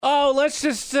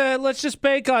let's just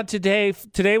bank on today.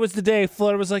 Today was the day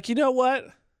Florida was like, you know what?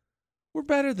 We're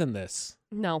better than this.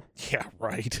 No. Yeah,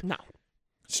 right. No.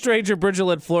 Stranger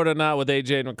Bridgeland, Florida, not with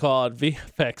AJ and McCall on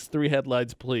VFX. 3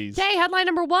 headlines, please. Okay, headline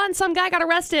number 1. Some guy got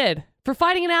arrested for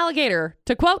fighting an alligator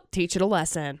to, quote, teach it a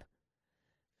lesson.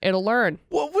 It'll learn.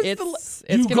 What was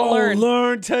it's you gonna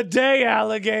learn today,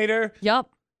 alligator. Yep.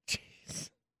 Jeez.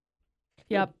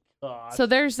 Yep. God. So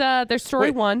there's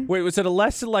story 1. Wait, was it a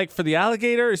lesson like for the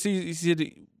alligator? Or you said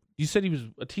he was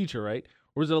a teacher, right?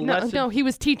 Or was it a lesson? No, he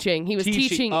was teaching. He was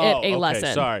teaching it a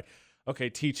lesson. Sorry. Okay,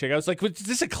 teaching. I was like, was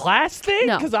this a class thing?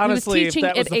 No, Because honestly, if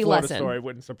that was the a Florida lesson. story, it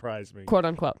wouldn't surprise me. Quote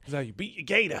unquote. That's how you beat your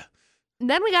gator. And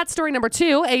then we got story number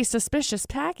 2. A suspicious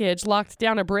package locked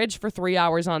down a bridge for 3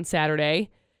 hours on Saturday.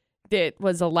 It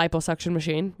was a liposuction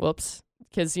machine. Whoops.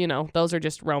 Because, those are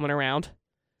just roaming around.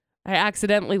 I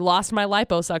accidentally lost my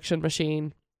liposuction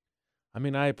machine. I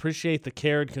mean, I appreciate the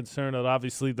care and concern that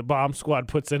obviously the bomb squad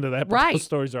puts into that, but Right. those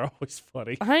stories are always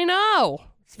funny. I know.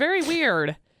 It's very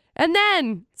weird. And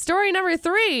then, story number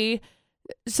 3,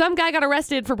 some guy got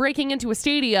arrested for breaking into a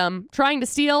stadium trying to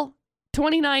steal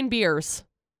 29 beers.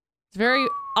 It's very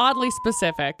oddly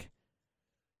specific.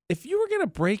 If you were going to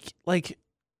break,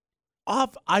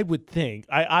 off, I would think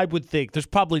there's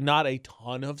probably not a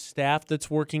ton of staff that's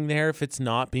working there if it's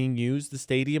not being used, the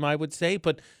stadium, I would say,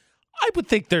 but I would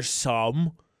think there's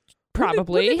some.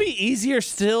 Probably. Wouldn't it be easier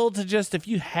still to just, if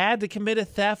you had to commit a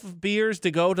theft of beers,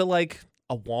 to go to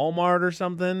a Walmart or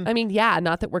something? I mean, yeah,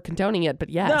 not that we're condoning it, but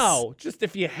yes. No, just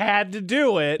if you had to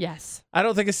do it. Yes. I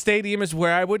don't think a stadium is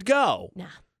where I would go. Nah.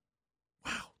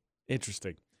 Wow.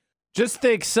 Interesting. Just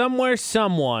think somewhere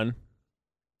someone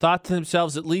thought to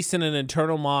themselves, at least in an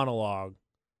internal monologue,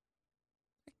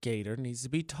 Gator needs to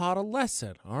be taught a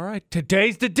lesson. All right,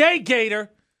 today's the day, Gator.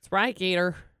 That's right,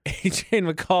 Gator. AJ and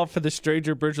McCall for the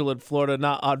Stranger Bridgeland, Florida,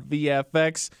 not on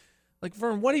VFX.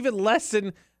 Vern, what even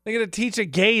lesson they're going to teach a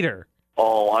gator?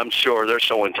 Oh, I'm sure they're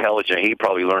so intelligent. He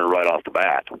probably learned right off the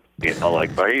bat.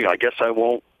 Hey, I guess I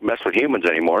won't mess with humans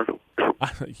anymore.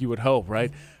 You would hope,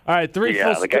 right? All right, 3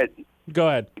 Yeah, full the guy. Go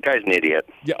ahead. The guy's an idiot.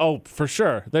 Yeah, for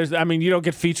sure. You don't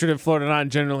get featured in Florida Not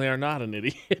and generally are not an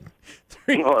idiot.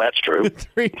 3 Oh, that's true.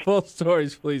 3 full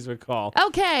stories, please, McCall.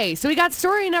 Okay, so we got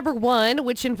story number 1,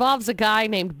 which involves a guy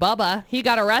named Bubba. He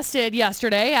got arrested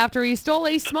yesterday after he stole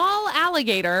a small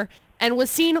alligator and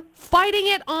was seen fighting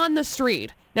it on the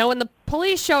street. Now, when the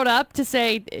police showed up to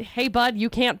say, hey, bud, you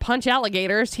can't punch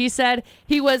alligators, he said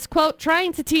he was, quote,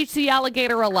 trying to teach the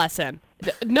alligator a lesson.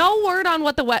 No word on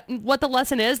what the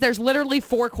lesson is. There's literally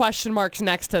 4 question marks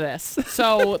next to this.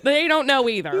 So they don't know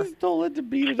either. Stole it to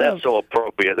beat it up. That's so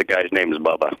appropriate. The guy's name is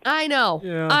Bubba. I know.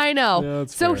 Yeah. I know. Yeah,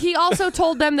 that's So fair. he also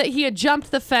told them that he had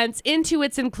jumped the fence into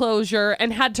its enclosure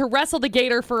and had to wrestle the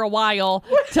gator for a while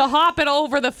to hop it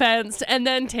over the fence and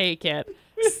then take it.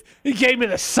 He gave me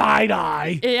the side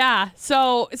eye. Yeah,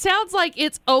 so it sounds like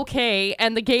it's okay,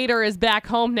 and the gator is back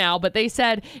home now, but they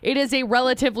said it is a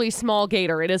relatively small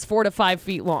gator. It is 4 to 5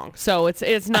 feet long, so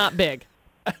it's not big.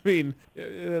 I mean,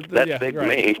 That's big to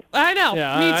me. I know,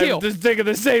 Yeah, me too. I'm just thinking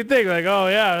the same thing.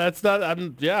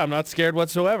 I'm not scared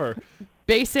whatsoever.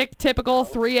 Basic, typical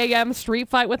 3 a.m. street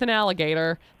fight with an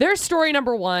alligator. There's story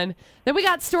number 1. Then we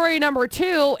got story number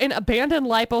 2. An abandoned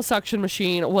liposuction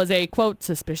machine was a, quote,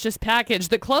 suspicious package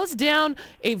that closed down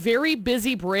a very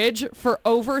busy bridge for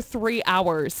over 3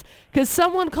 hours. Because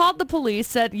someone called the police,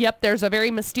 said, yep, there's a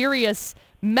very mysterious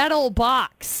metal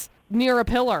box near a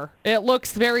pillar. It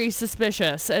looks very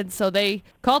suspicious. And so they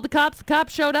called the cops. The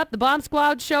cops showed up. The bomb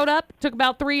squad showed up. Took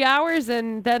about 3 hours.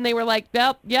 And then they were like,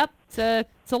 yep, it's a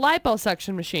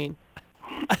liposuction machine.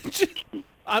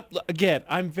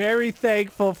 I'm very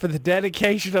thankful for the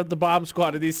dedication of the bomb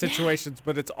squad in these situations,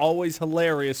 but it's always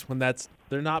hilarious when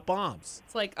they're not bombs.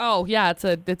 It's like, oh, yeah, it's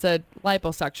a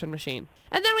liposuction machine.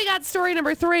 And then we got story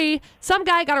number 3. Some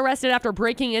guy got arrested after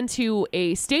breaking into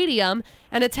a stadium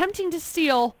and attempting to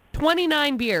steal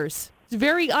 29 beers. It's a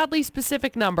very oddly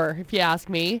specific number, if you ask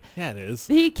me. Yeah, it is.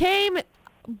 He came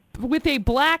with a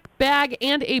black bag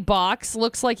and a box.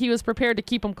 Looks like he was prepared to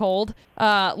keep them cold.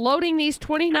 Loading these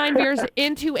 29 beers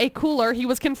into a cooler. He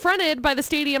was confronted by the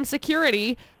stadium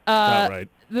security. Right.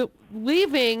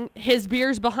 Leaving his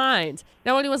beers behind.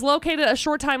 Now, when he was located a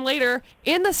short time later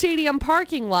in the stadium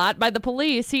parking lot by the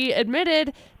police, he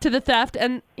admitted to the theft,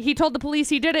 and he told the police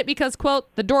he did it because,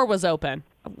 quote, the door was open.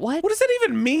 What? What does that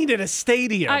even mean in a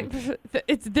stadium?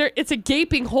 It's a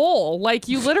gaping hole. Like,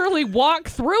 you literally walk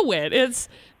through it.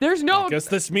 There's no. I guess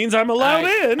this means I'm allowed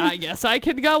in. I guess I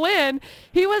can go in.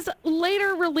 He was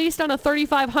later released on a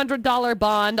 $3,500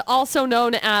 bond, also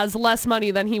known as less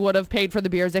money than he would have paid for the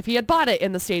beers if he had bought it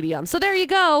in the stadium. So there you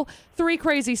go. 3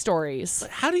 crazy stories.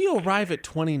 How do you arrive at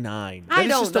 29? I don't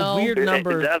just know. a weird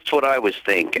number. That's what I was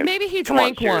thinking. Maybe he Come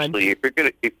on, drank one. seriously, if you're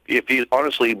gonna, if he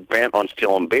honestly bent on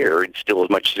stealing beer, he'd steal as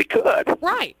much as he could.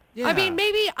 Right. Yeah. I mean,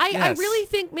 maybe I Yes. really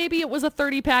think maybe it was a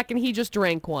 30-pack and he just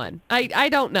drank one. I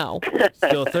don't know.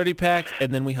 Still a 30-pack,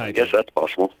 and then we hide Yes, it. that's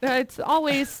possible. It's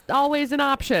always an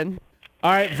option.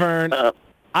 All right, Vern.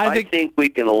 I think we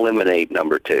can eliminate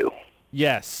number 2.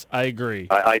 Yes, I agree.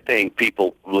 I think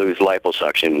people lose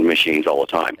liposuction machines all the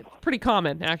time. Pretty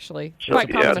common, actually. So, Quite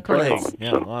yeah, common it's pretty occurrence. common.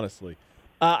 Yeah, So- honestly.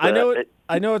 I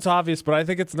know it's obvious, but I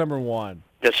think it's number 1.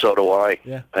 Yes, so do I.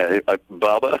 Yeah.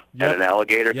 Bubba Yep. and an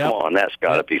alligator. Yep. Come on, that's got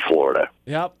to Yep. be Florida.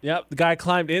 Yep. The guy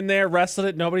climbed in there, wrestled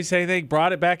it, nobody said anything,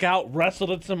 brought it back out, wrestled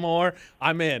it some more.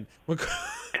 I'm in.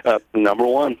 Number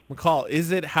 1. McCall,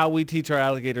 is it how we teach our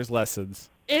alligators lessons?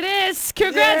 It is.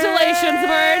 Congratulations,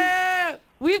 Vern. Yeah!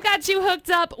 We've got you hooked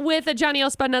up with a Johnny O.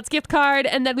 Spud Nuts gift card,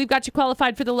 and then we've got you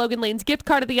qualified for the Logan Lanes gift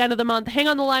card at the end of the month. Hang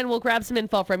on the line. We'll grab some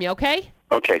info from you, okay?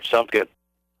 Okay, sounds good.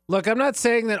 Look, I'm not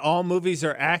saying that all movies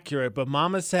are accurate, but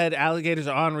Mama said alligators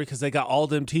are ornery because they got all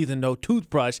them teeth and no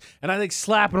toothbrush, and I think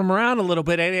slapping them around a little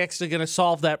bit ain't actually going to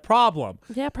solve that problem.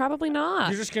 Yeah, probably not.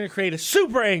 You're just going to create a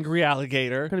super angry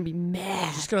alligator. Going to be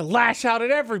mad. Just going to lash out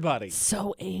at everybody.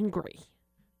 So angry.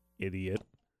 Idiot.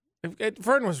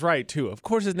 Vern was right, too. Of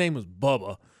course his name was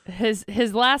Bubba. His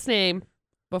last name,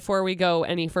 before we go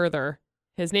any further,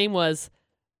 his name was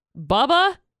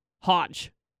Bubba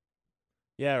Hodge.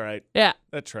 Yeah, right. Yeah,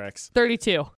 That tracks. 32.